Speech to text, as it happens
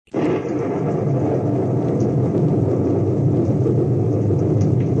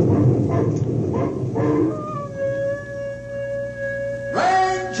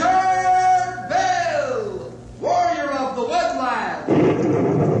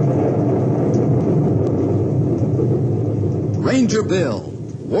Ranger Bill,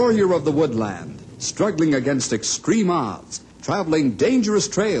 warrior of the woodland, struggling against extreme odds, traveling dangerous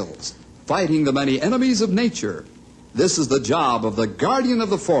trails, fighting the many enemies of nature. This is the job of the guardian of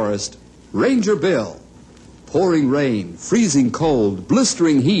the forest, Ranger Bill. Pouring rain, freezing cold,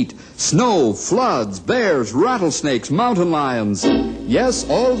 blistering heat, snow, floods, bears, rattlesnakes, mountain lions. Yes,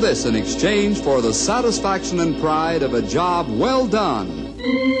 all this in exchange for the satisfaction and pride of a job well done.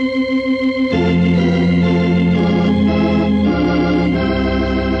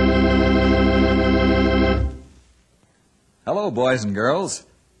 Hello, boys and girls.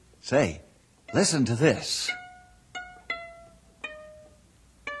 Say, listen to this.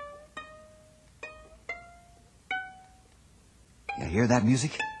 You hear that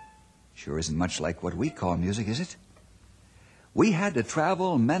music? Sure isn't much like what we call music, is it? We had to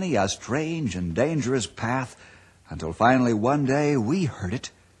travel many a strange and dangerous path until finally one day we heard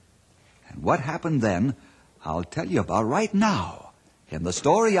it. And what happened then, I'll tell you about right now in the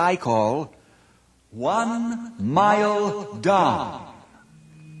story I call 1 Mile Down.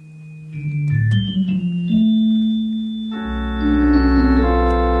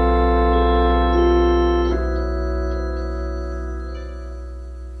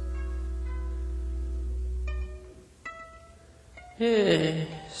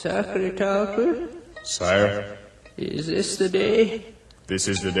 Secretary? Sire? Is this the day? This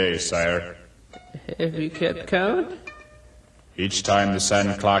is the day, sire. Have you kept count? Each time the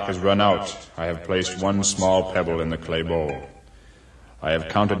sand clock has run out, I have placed one small pebble in the clay bowl. I have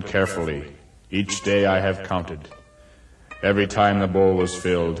counted carefully. Each day I have counted. Every time the bowl was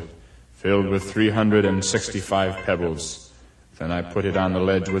filled with 365 pebbles. Then I put it on the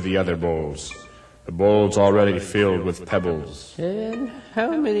ledge with the other bowls. The bowls already filled with pebbles. And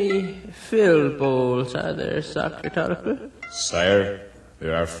how many filled bowls are there, Secretary? Sire,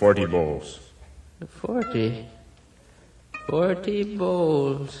 there are 40 bowls. 40? 40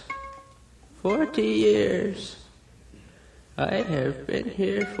 bowls. 40 years. I have been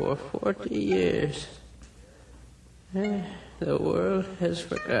here for 40 years. The world has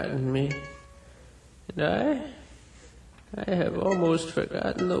forgotten me. And I have almost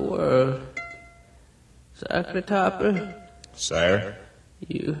forgotten the world. Secretary? Sire?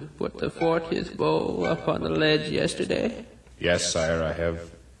 You put the 40th bowl up on the ledge yesterday? Yes, sire, I have.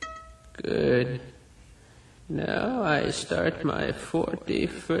 Good. Now I start my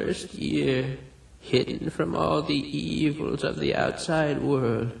 41st year, hidden from all the evils of the outside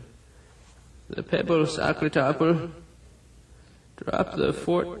world. The pebble, Secretary. Drop the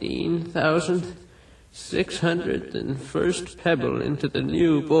 14,601st pebble into the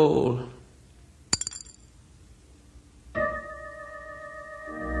new bowl.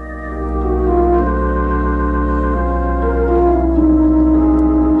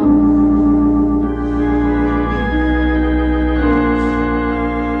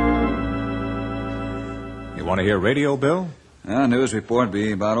 Want to hear radio, Bill? News report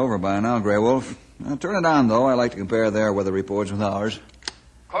be about over by now, Grey Wolf. Turn it on, though. I like to compare their weather reports with ours.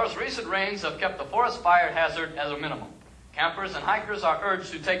 Of course, recent rains have kept the forest fire hazard as a minimum. Campers and hikers are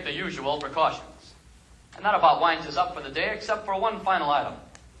urged to take the usual precautions. And that about winds us up for the day, except for one final item.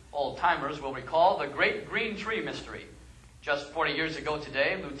 Old-timers will recall the Great Green Tree mystery. Just 40 years ago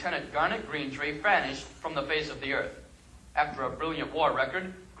today, Lieutenant Garnet Greentree vanished from the face of the earth. After a brilliant war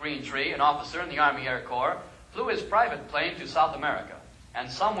record, Greentree, an officer in the Army Air Corps, flew his private plane to South America,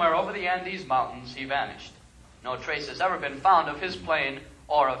 and somewhere over the Andes Mountains he vanished. No trace has ever been found of his plane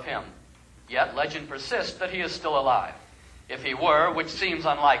or of him. Yet legend persists that he is still alive. If he were, which seems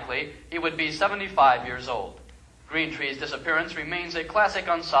unlikely, he would be 75 years old. Greentree's disappearance remains a classic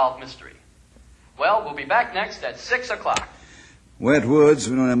unsolved mystery. Well, we'll be back next at 6 o'clock. Wet woods,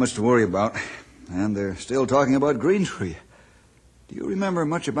 we don't have much to worry about. And they're still talking about Greentree. Do you remember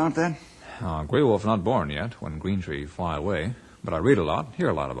much about that? Grey Wolf not born yet when Greentree fly away, but I read a lot, hear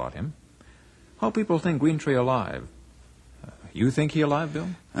a lot about him. How people think Greentree alive. You think he alive,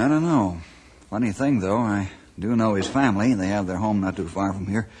 Bill? I don't know. Funny thing, though, I do know his family. They have their home not too far from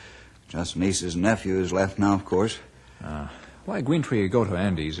here. Just nieces and nephews left now, of course. Why Greentree go to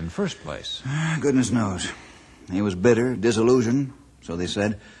Andes in first place? Goodness knows. He was bitter, disillusioned, so they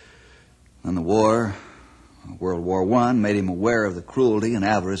said. Then the war, World War I, made him aware of the cruelty and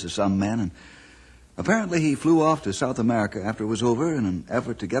avarice of some men, and apparently he flew off to South America after it was over in an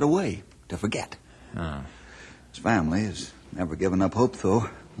effort to get away, to forget. His family has never given up hope, though.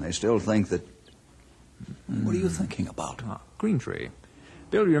 They still think that... What are you thinking about? Greentree.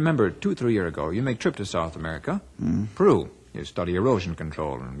 Bill, you remember 2-3 years ago, you make trip to South America. Peru. You study erosion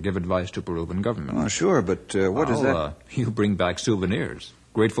control and give advice to Peruvian government. Oh, sure, but what is that? You bring back souvenirs.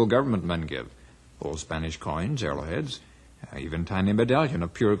 Grateful government men give. Old Spanish coins, arrowheads, Even tiny medallion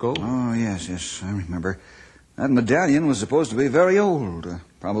of pure gold. Oh, yes, I remember. That medallion was supposed to be very old,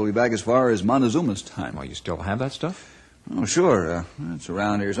 probably back as far as Montezuma's time. Well, you still have that stuff? Oh, sure. It's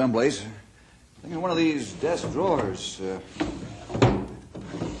around here someplace. I think in one of these desk drawers. Here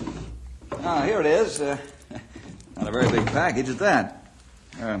it is. Not a very big package at that.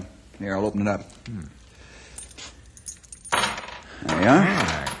 Here, I'll open it up. There we are.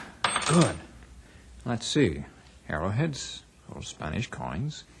 Ah, good. Let's see. Arrowheads, old Spanish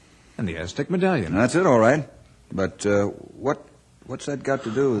coins, and the Aztec medallion. That's it, all right. But what's that got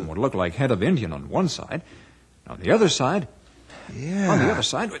to do with... It would look like head of Indian on one side. On the other side... Yeah. On the other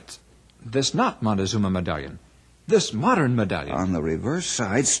side, it's this not Montezuma medallion. This modern medallion. On the reverse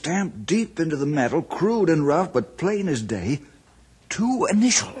side, stamped deep into the metal, crude and rough, but plain as day, 2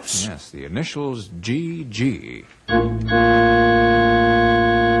 initials. Yes, the initials GG.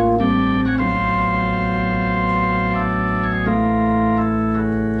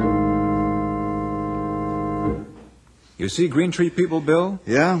 You see Green Tree people, Bill?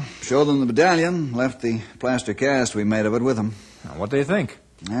 Yeah, showed them the medallion, left the plaster cast we made of it with them. Now, what do they think?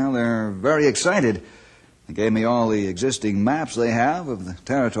 Well, they're very excited. They gave me all the existing maps they have of the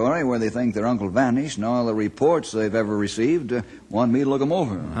territory where they think their uncle vanished, and all the reports they've ever received. Want me to look them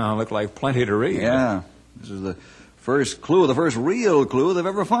over. Oh, look like plenty to read. Yeah, this is the first clue, the first real clue they've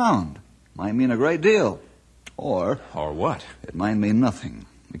ever found. Might mean a great deal. Or what? it might mean nothing.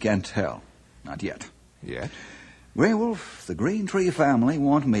 We can't tell. Not yet. Yet? Grey Wolf, the Green Tree family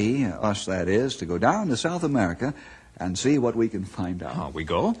want me, us that is, to go down to South America and see what we can find out. Oh, we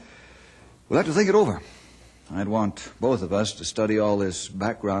go? We'll have to think it over. I'd want both of us to study all this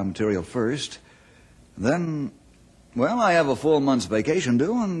background material first. Then, well, I have a full month's vacation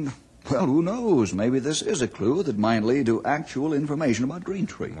due, and, well, who knows? Maybe this is a clue that might lead to actual information about Green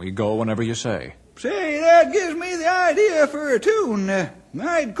Tree. We go whenever you say. Say, that gives me the idea for a tune.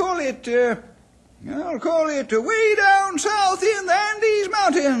 I'll call it Way Down South in the Andes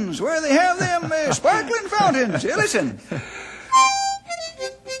Mountains, where they have them sparkling fountains. Here, listen.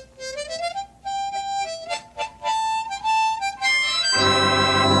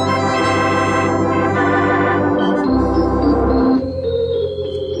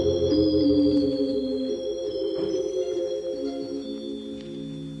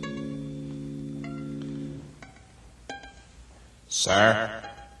 Sir?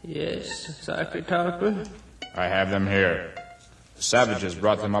 Yes, Sacre Tarper? I have them here. The savages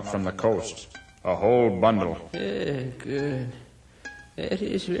brought them up from the coast. A whole bundle. Good. That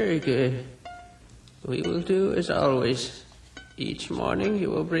is very good. We will do as always. Each morning you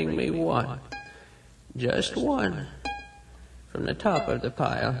will bring me one. Just one. From the top of the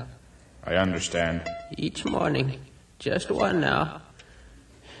pile. I understand. Each morning. Just one now.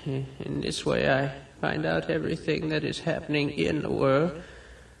 In this way I find out everything that is happening in the world,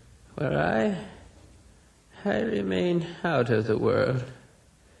 where I remain out of the world.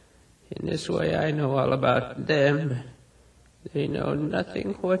 In this way I know all about them. They know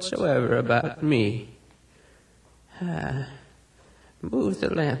nothing whatsoever about me. Move the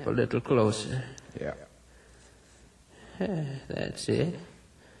lamp a little closer. Yeah. That's it.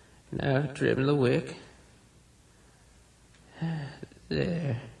 Now trim the wick.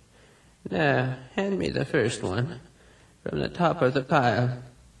 There. Now, hand me the first one, from the top of the pile.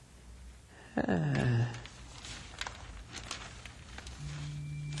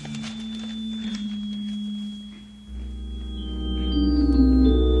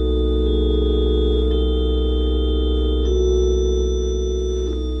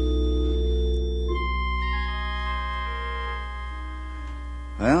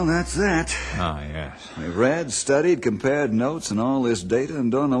 Well, that's that. Ah, yes. We've read, studied, compared notes and all this data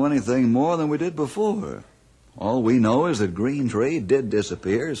and don't know anything more than we did before. All we know is that Green Tree did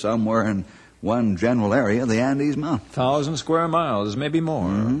disappear somewhere in one general area of the Andes Mountains. 1,000 square miles, maybe more.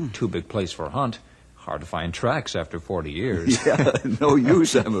 Mm-hmm. Too big place for a hunt. Hard to find tracks after 40 years. Yeah, no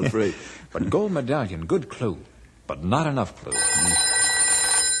use, I'm afraid. But gold medallion, good clue. But not enough clue.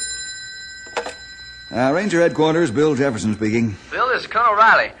 Ranger Headquarters, Bill Jefferson speaking. Bill, this is Colonel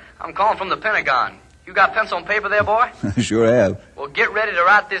Riley. I'm calling from the Pentagon. You got pencil and paper there, boy? Sure have. Well, get ready to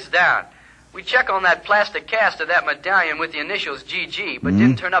write this down. We check on that plastic cast of that medallion with the initials GG, but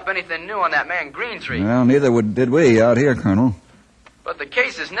didn't turn up anything new on that man Green Tree. Well, neither did we out here, Colonel. But the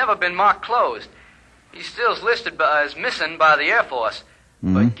case has never been marked closed. He still's listed as missing by the Air Force.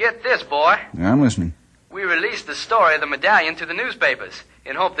 But get this, boy. Yeah, I'm listening. We released the story of the medallion to the newspapers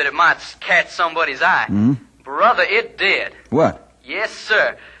in hope that it might catch somebody's eye. Brother, it did. What? Yes,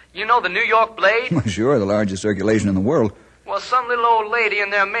 sir. You know the New York Blade? Sure, the largest circulation in the world. Well, some little old lady in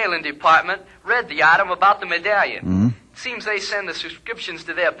their mailing department read the item about the medallion. Seems they send the subscriptions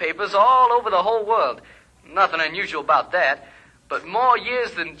to their papers all over the whole world. Nothing unusual about that. But more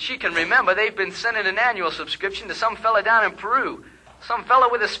years than she can remember, they've been sending an annual subscription to some fella down in Peru. Some fella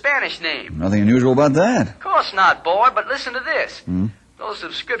with a Spanish name. Nothing unusual about that. Of course not, boy, but listen to this. Those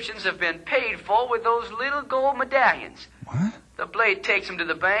subscriptions have been paid for with those little gold medallions. What? The Blade takes them to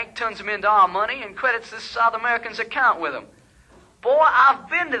the bank, turns them into our money, and credits this South American's account with them. Boy, I've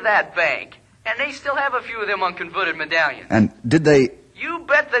been to that bank, and they still have a few of them unconverted medallions. And did they... You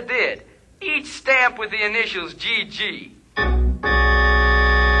bet they did. Each stamp with the initials GG.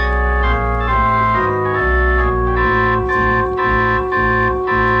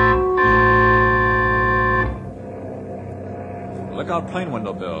 Look out plane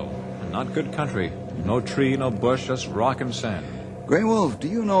window, Bill. Not good country. No tree, no bush, just rock and sand. Grey Wolf, do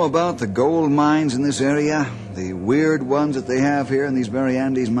you know about the gold mines in this area? The weird ones that they have here in these very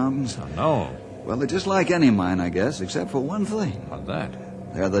Andes Mountains? Oh, no. Well, they're just like any mine, I guess, except for one thing. What's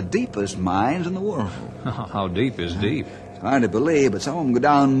that? They're the deepest mines in the world. How deep is deep? It's hard to believe, but some of them go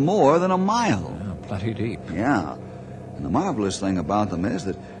down more than a mile. Yeah, plenty deep. Yeah. And the marvelous thing about them is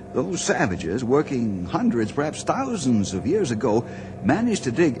that those savages, working hundreds, perhaps thousands of years ago, managed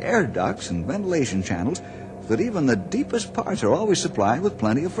to dig air ducts and ventilation channels so that even the deepest parts are always supplied with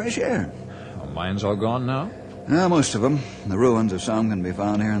plenty of fresh air. The mine's all gone now? Most of them. The ruins of some can be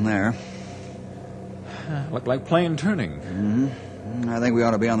found here and there. Look like plane turning. I think we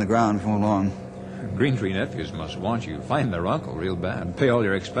ought to be on the ground before long. Greentree nephews must want you. Find their uncle real bad. Pay all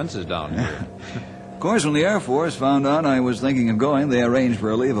your expenses down here. Of course, when the Air Force found out I was thinking of going, they arranged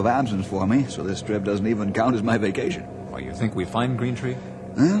for a leave of absence for me, so this trip doesn't even count as my vacation. Why, you think we find Greentree?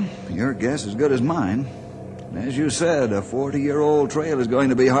 Well, your guess is as good as mine. As you said, a 40-year-old trail is going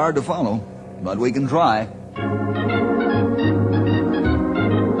to be hard to follow, but we can try.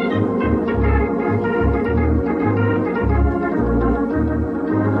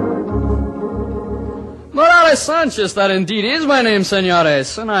 Morales Sanchez, that indeed is my name,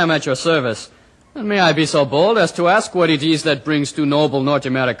 senores, and I am at your service. And may I be so bold as to ask what it is that brings two noble North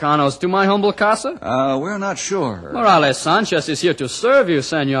Americanos to my humble casa? We're not sure. Morales Sanchez is here to serve you,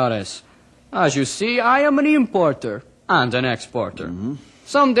 senores. As you see, I am an importer and an exporter.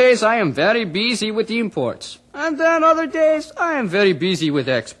 Some days I am very busy with imports, and then other days I am very busy with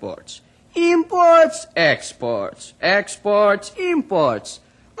exports. Imports, exports, exports, imports.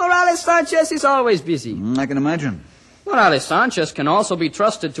 Morales Sanchez is always busy. I can imagine. Morales Sanchez can also be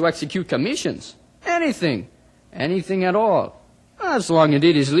trusted to execute commissions. Anything. Anything at all. As long as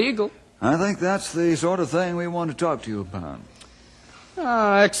it is legal. I think that's the sort of thing we want to talk to you about.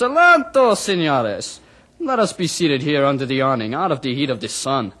 Excelento, senores. Let us be seated here under the awning, out of the heat of the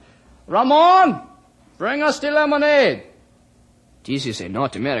sun. Ramon, bring us the lemonade. This is a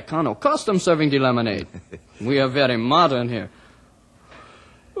North Americano custom serving the lemonade. We are very modern here.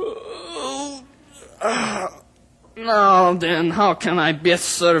 Now then, how can I best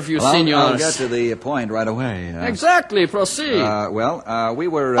serve you, senors? I'll get to the point right away. Exactly, proceed. We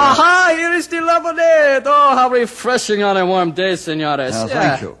were... Aha, here is the lemonade. Oh, how refreshing on a warm day, senores.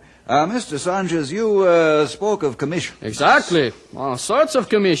 Thank you. Mr. Sanchez, you spoke of commission. Exactly. All sorts of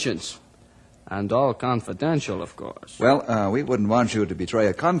commissions. And all confidential, of course. Well, we wouldn't want you to betray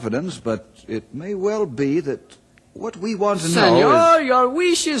a confidence, but it may well be that what we want to know Senor, your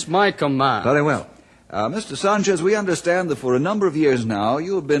wish is my command. Very well. Mr. Sanchez, we understand that for a number of years now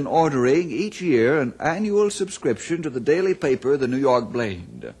you have been ordering each year an annual subscription to the daily paper, the New York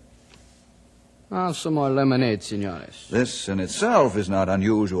Blade. Some more lemonade, senores. This in itself is not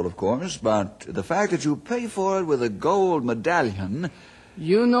unusual, of course, but the fact that you pay for it with a gold medallion...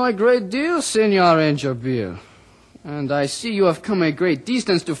 You know a great deal, Senor Angelbeer. And I see you have come a great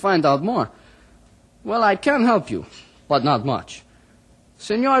distance to find out more. Well, I can help you, but not much.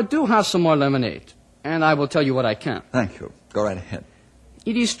 Senor, do have some more lemonade, and I will tell you what I can. Thank you. Go right ahead.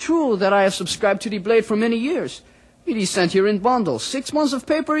 It is true that I have subscribed to the Blade for many years. It is sent here in bundles, 6 months of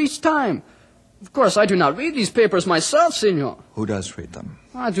paper each time. Of course, I do not read these papers myself, senor. Who does read them?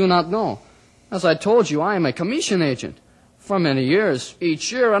 I do not know. As I told you, I am a commission agent. For many years,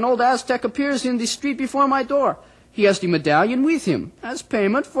 each year, an old Aztec appears in the street before my door. He has the medallion with him as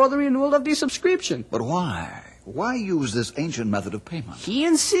payment for the renewal of the subscription. But why? Why use this ancient method of payment? He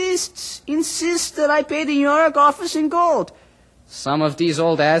insists that I pay the New York office in gold. Some of these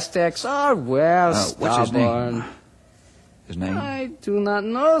old Aztecs are, well, what's his stubborn. name? His name? I do not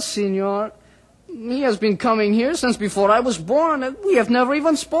know, senor. He has been coming here since before I was born, and we have never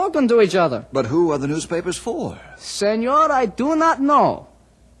even spoken to each other. But who are the newspapers for? Senor, I do not know.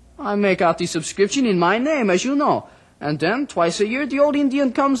 I make out the subscription in my name, as you know. And then, twice a year, the old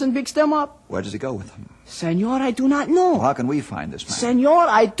Indian comes and picks them up. Where does he go with them? Senor, I do not know. Well, how can we find this man? Senor,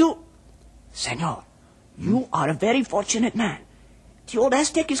 I do... Senor, you are a very fortunate man. The old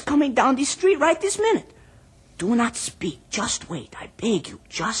Aztec is coming down the street right this minute. Do not speak. Just wait. I beg you.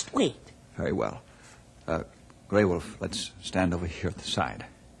 Just wait. Very well. Grey Wolf, let's stand over here at the side.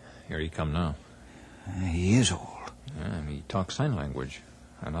 Here he come now. He is old. And he talks sign language.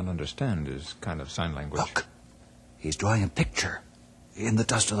 I not understand his kind of sign language. Look. He's drawing a picture in the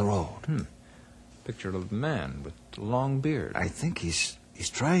dust of the road. Picture of a man with a long beard. I think he's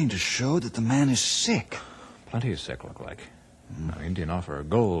trying to show that the man is sick. Plenty sick, look like. Now, Indian offer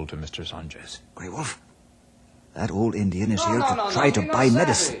gold to Mr. Sanchez. Grey Wolf, that old Indian is here to try to buy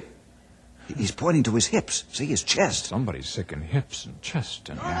medicine. He's pointing to his hips. See his chest. Somebody's sick in hips and chest.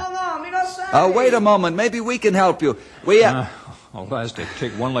 And wait a moment. Maybe we can help you. Old Aztec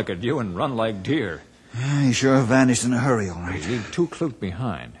take one look at you and run like deer. He sure vanished in a hurry, all right. He leave 2 kluk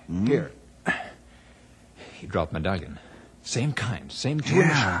behind. Here. He dropped medallion. Same kind, same twin.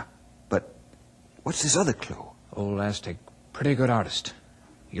 Yeah, but what's this other clue? Old Aztec, pretty good artist.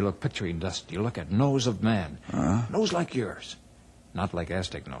 You look picture in dust. You look at nose of man. Nose like yours. Not like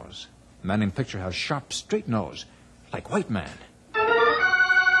Aztec nose. Man in picture has sharp, straight nose. Like white man.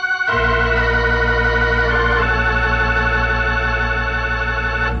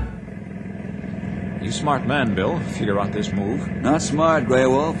 You smart man, Bill. Figure out this move. Not smart, Grey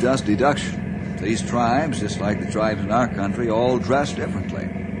Wolf. Just deduction. These tribes, just like the tribes in our country, all dress differently.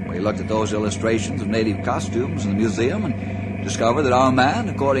 We looked at those illustrations of native costumes in the museum and discovered that our man,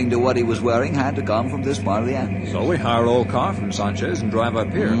 according to what he was wearing, had to come from this part of the Andes. So we hire old car from Sanchez and drive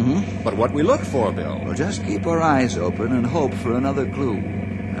up here. But what we look for, Bill? Well, just keep our eyes open and hope for another clue.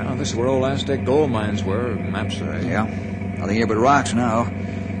 Now, this is where old Aztec gold mines were, maps say. Yeah. Nothing here but rocks now.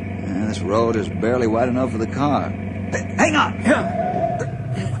 This road is barely wide enough for the car. Hey, hang on!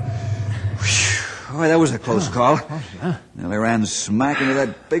 Boy, that was a close call. Nearly ran smack into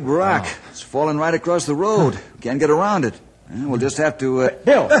that big rock. It's falling right across the road. Can't get around it. We'll just have to...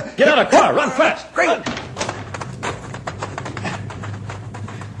 Bill, get out of the car. Run fast. Great!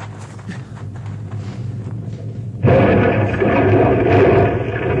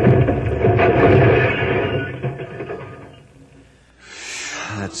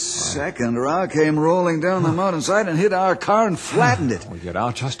 That second rock came rolling down the mountainside and hit our car and flattened it. We get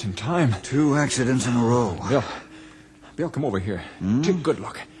out just in time. 2 accidents in a row. Bill, come over here. Take a good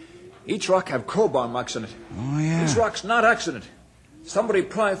look. Each rock have crowbar marks in it. Oh, yeah. Each rock's not accident. Somebody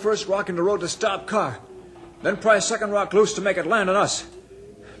pry first rock in the road to stop car. Then pry second rock loose to make it land on us.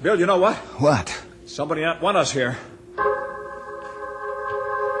 Bill, you know what? What? Somebody not want us here.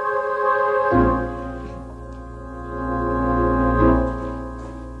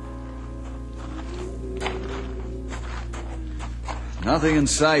 Nothing in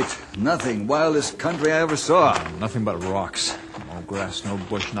sight. Nothing. Wildest country I ever saw. Nothing but rocks. No grass, no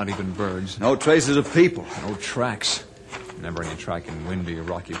bush, not even birds. No traces of people. No tracks. Never any track in windy,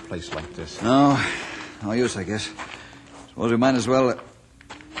 rocky place like this. No use, I guess. Suppose we might as well...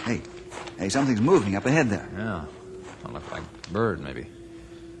 Hey, something's moving up ahead there. Yeah. Don't look like a bird, maybe.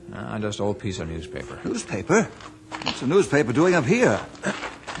 Just an old piece of newspaper. Newspaper? What's a newspaper doing up here?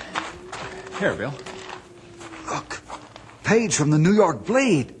 Here, Bill. Look. Page from the New York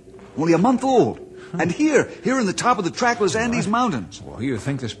Blade. Only a month old. And here in the top of the trackless Andes Mountains. Well, who do you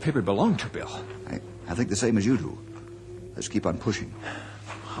think this paper belonged to, Bill? I think the same as you do. Let's keep on pushing.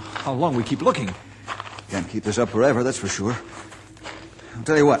 How long we keep looking? Can't keep this up forever, that's for sure. I'll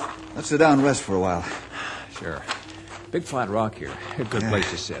tell you what. Let's sit down and rest for a while. Sure. Big flat rock here. A good place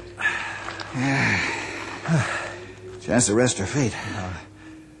to sit. Chance to rest our feet.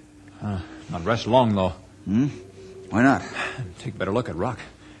 Not rest long, though. Why not? Take a better look at rock.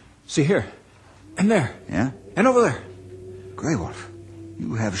 See here. And there. Yeah? And over there. Grey Wolf,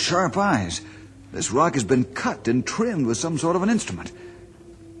 you have sharp eyes. This rock has been cut and trimmed with some sort of an instrument.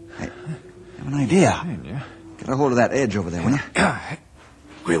 I have an idea. Yeah. Get a hold of that edge over there, will you?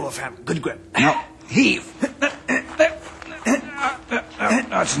 Grey Wolf have good grip. Now, heave.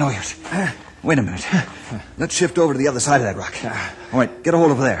 That's no use. Wait a minute. Let's shift over to the other side of that rock. All right, get a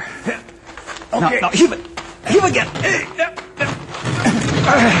hold over there. Okay. Now, heave it. Heave again.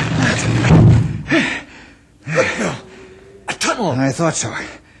 A tunnel. I thought so.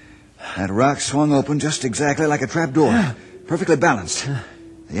 That rock swung open just exactly like a trap door. Perfectly balanced.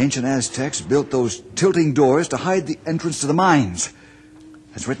 The ancient Aztecs built those tilting doors to hide the entrance to the mines.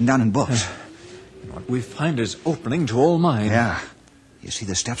 That's written down in books. What we find is opening to all mine. Yeah. You see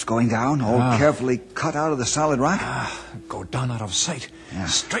the steps going down, all carefully cut out of the solid rock? Go down out of sight. Yeah.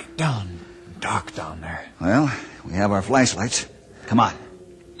 Straight down. Dark down there. Well, We have our flashlights. Come on.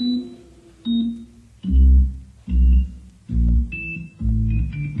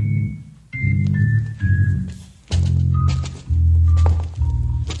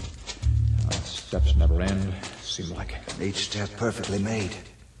 Steps never end, seem like. Each step perfectly made,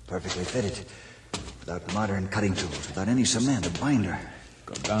 perfectly fitted. Without modern cutting tools, without any cement or binder.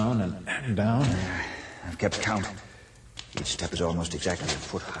 Go down and down. I've kept count. Each step is almost exactly a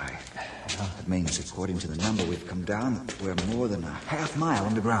foot high. That means, according to the number we've come down, we're more than a half mile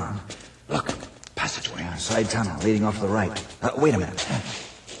underground. Look, passageway. A side tunnel leading off to the right. Wait a minute.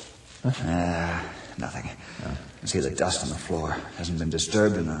 Nothing. You see the dust on the floor. Hasn't been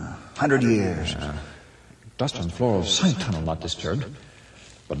disturbed in 100 years. Dust on floor of side tunnel not disturbed,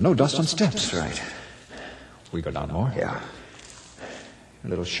 but no dust on steps. That's right. We go down more? Yeah. A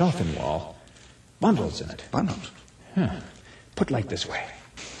little shelving wall. Bundles in it. Bundles? Put like this way.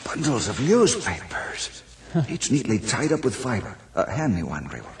 Bundles of newspapers. Each neatly tied up with fiber. Hand me one,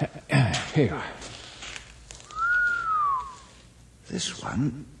 Grable. Here. This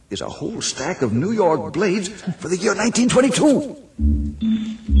one is a whole stack of New York Blades for the year 1922.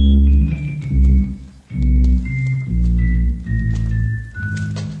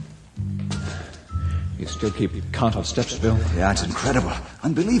 You still keep count of steps, Bill? Yeah, it's incredible.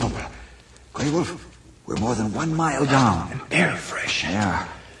 Unbelievable. Grey Wolf, we're more than 1 mile down. And air fresh. Yeah.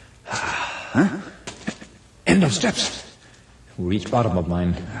 End of steps. We reach bottom of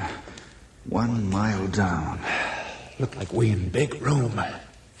mine. 1 mile down. Look like we in big room.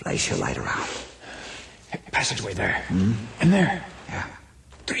 Flash your light around. Passageway there. And there. Yeah.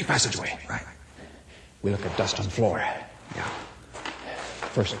 3 passageway. Right. We look at dust on floor. Yeah.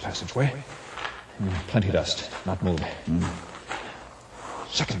 First passageway. Plenty dust. Not moved.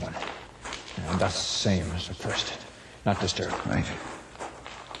 Second one. And dust same as the first. Not disturbed. Right.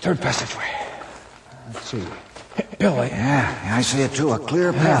 Third passageway. Let's see. Bill, Yeah, I see it too. A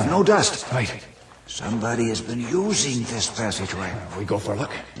clear path. No dust. Right. Somebody has been using this passageway. We go for a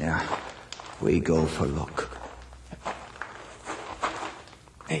look. Yeah. We go for look.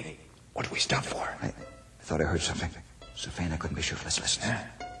 Hey, what do we stop for? I thought I heard something. So faint I couldn't be sure. Let's listen.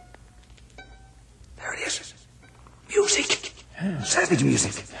 There it is. Music. Savage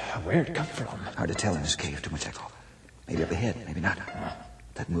music. Where'd it come from? Hard to tell in this cave. Too much echo. Maybe up ahead. Maybe not.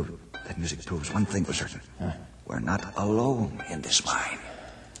 That music proves one thing for certain. We're not alone in this mine.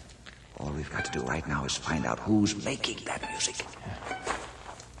 All we've got to do right now is find out who's making that music.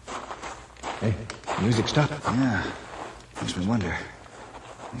 Hey, music stopped. Yeah. Makes me wonder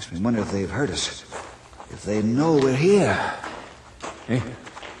if they've heard us. If they know we're here. Hey,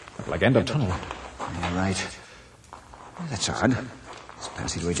 look like end of tunnel. Yeah, right. That's odd. This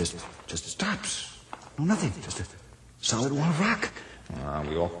passageway just stops. No, nothing. Just a solid wall of rock.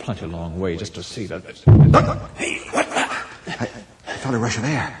 We walked plenty long way just to see that. Hey, what? I felt a rush of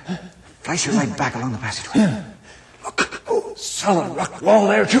air. Flash your light back along the passageway. Look. Oh, Solid rock wall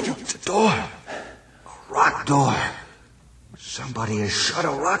there, too. it's a door. A rock door. Somebody has shut a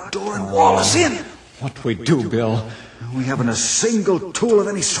rock door and walled us in. What we do, Bill? We haven't a single tool of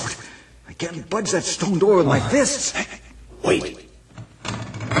any sort. I can't budge that stone door with my fists. Wait.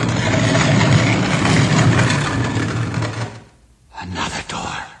 Another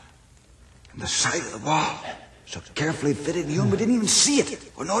door. In the side of the wall. So carefully fitted, you didn't even see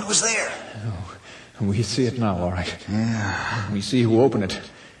it or know it was there. We see it now, all right. Yeah. We see who opened it.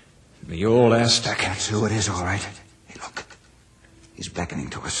 The old Aztec. That's who it is, all right. Hey, look. He's beckoning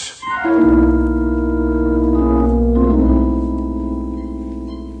to us.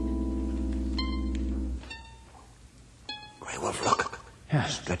 Grey Wolf, look. Yeah.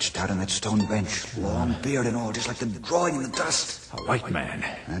 Stretched out on that stone bench. Long beard and all, just like the drawing in the dust. A white man.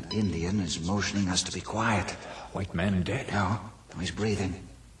 That Indian is motioning us to be quiet. White man dead. No, he's breathing.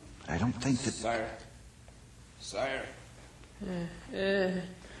 But I don't think that... Sire.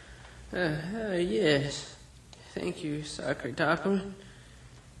 Yes. Thank you, Sakratapa.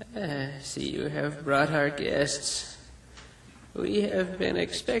 See, you have brought our guests. We have been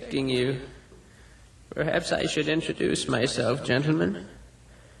expecting you. Perhaps I should introduce myself, gentlemen.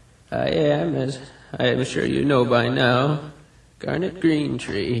 I am, as I am sure you know by now, Garnet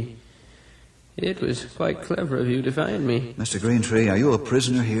Greentree. It was quite clever of you to find me. Mr. Greentree, are you a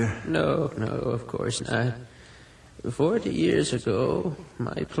prisoner here? No, of course not. 40 years ago,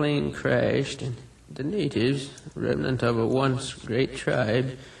 my plane crashed, and the natives, remnant of a once great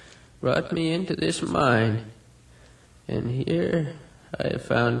tribe, brought me into this mine. And here I have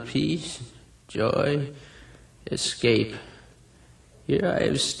found peace, joy, escape. Here I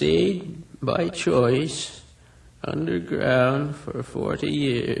have stayed by choice, underground for 40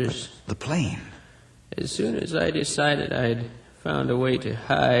 years. The plane. As soon as I decided I'd found a way to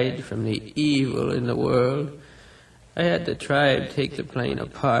hide from the evil in the world, I had the tribe take the plane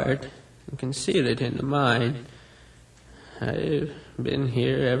apart and conceal it in the mine. I've been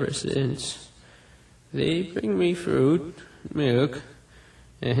here ever since. They bring me fruit, milk,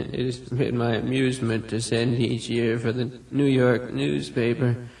 and it has been my amusement to send each year for the New York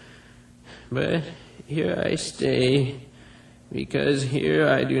newspaper. But here I stay, because here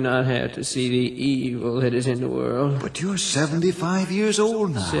I do not have to see the evil that is in the world. But you're 75 years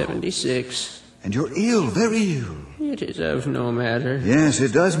old now. 76. And you're ill, very ill. It is of no matter. Yes,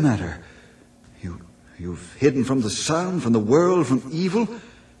 it does matter. You've hidden from the sun, from the world, from evil,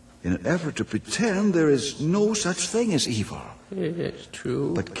 in an effort to pretend there is no such thing as evil. It's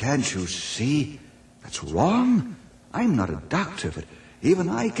true. But can't you see that's wrong? I'm not a doctor, but even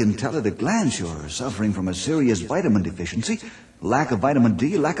I can tell at a glance you're suffering from a serious vitamin deficiency, lack of vitamin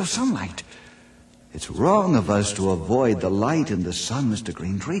D, lack of sunlight. It's wrong of us to avoid the light in the sun, Mr.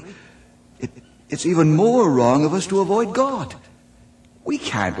 Greentree. It's even more wrong of us to avoid God. We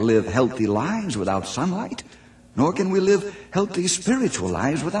can't live healthy lives without sunlight, nor can we live healthy spiritual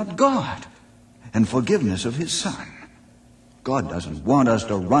lives without God and forgiveness of His Son. God doesn't want us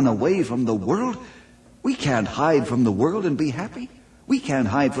to run away from the world. We can't hide from the world and be happy. We can't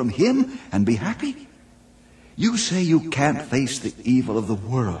hide from Him and be happy. You say you can't face the evil of the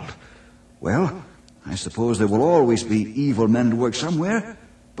world. Well, I suppose there will always be evil men at work somewhere,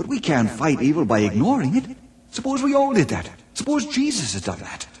 but we can't fight evil by ignoring it. Suppose we all did that. Suppose Jesus had done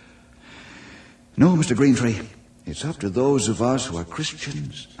that. No, Mr. Greentree, it's up to those of us who are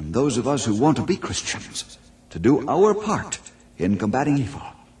Christians and those of us who want to be Christians to do our part in combating evil.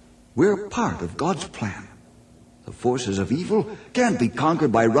 We're part of God's plan. The forces of evil can't be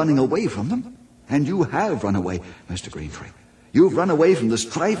conquered by running away from them. And you have run away, Mr. Greentree. You've run away from the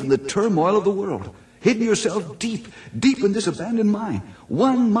strife and the turmoil of the world, hidden yourself deep in this abandoned mine,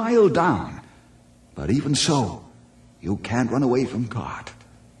 1 mile down. But even so, you can't run away from God.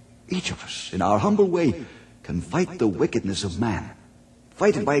 Each of us, in our humble way, can fight the wickedness of man.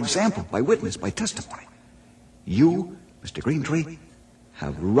 Fight it by example, by witness, by testimony. You, Mr. Greentree,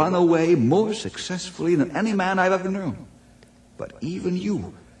 have run away more successfully than any man I've ever known. But even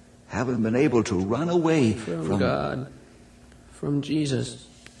you haven't been able to run away from God, from Jesus.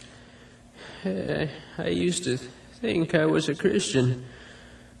 I used to think I was a Christian,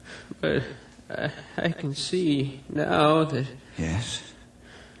 but I can see now that... Yes?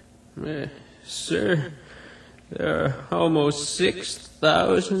 Sir, there are almost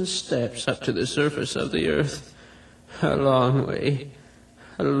 6,000 steps up to the surface of the earth. A long way.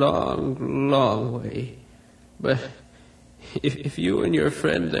 A long, long way. But if you and your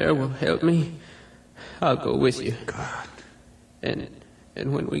friend there will help me, I'll go with you. God. And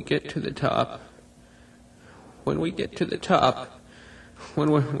when we get to the top, when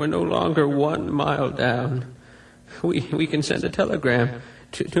we're no longer 1 mile down, we can send a telegram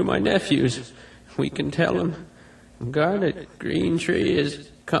to my nephews. We can tell them Garnet Greentree is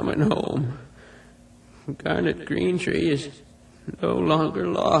coming home. Garnet Greentree is no longer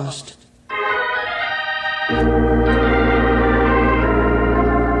lost.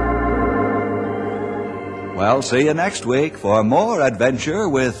 Well, see you next week for more adventure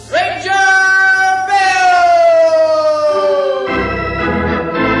with... Ranger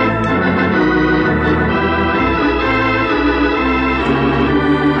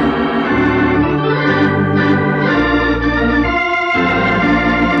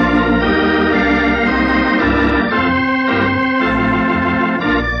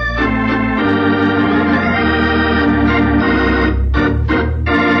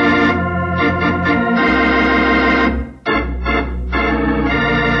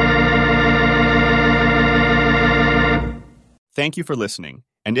Thank you for listening.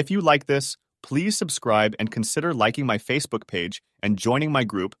 And if you like this, please subscribe and consider liking my Facebook page and joining my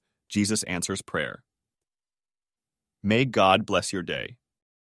group, Jesus Answers Prayer. May God bless your day.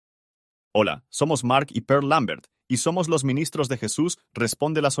 Hola, somos Mark y Pearl Lambert y somos los ministros de Jesús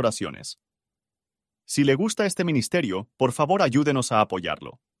Responde las Oraciones. Si le gusta este ministerio, por favor ayúdenos a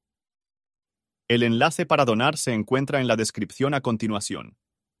apoyarlo. El enlace para donar se encuentra en la descripción a continuación.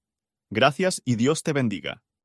 Gracias y Dios te bendiga.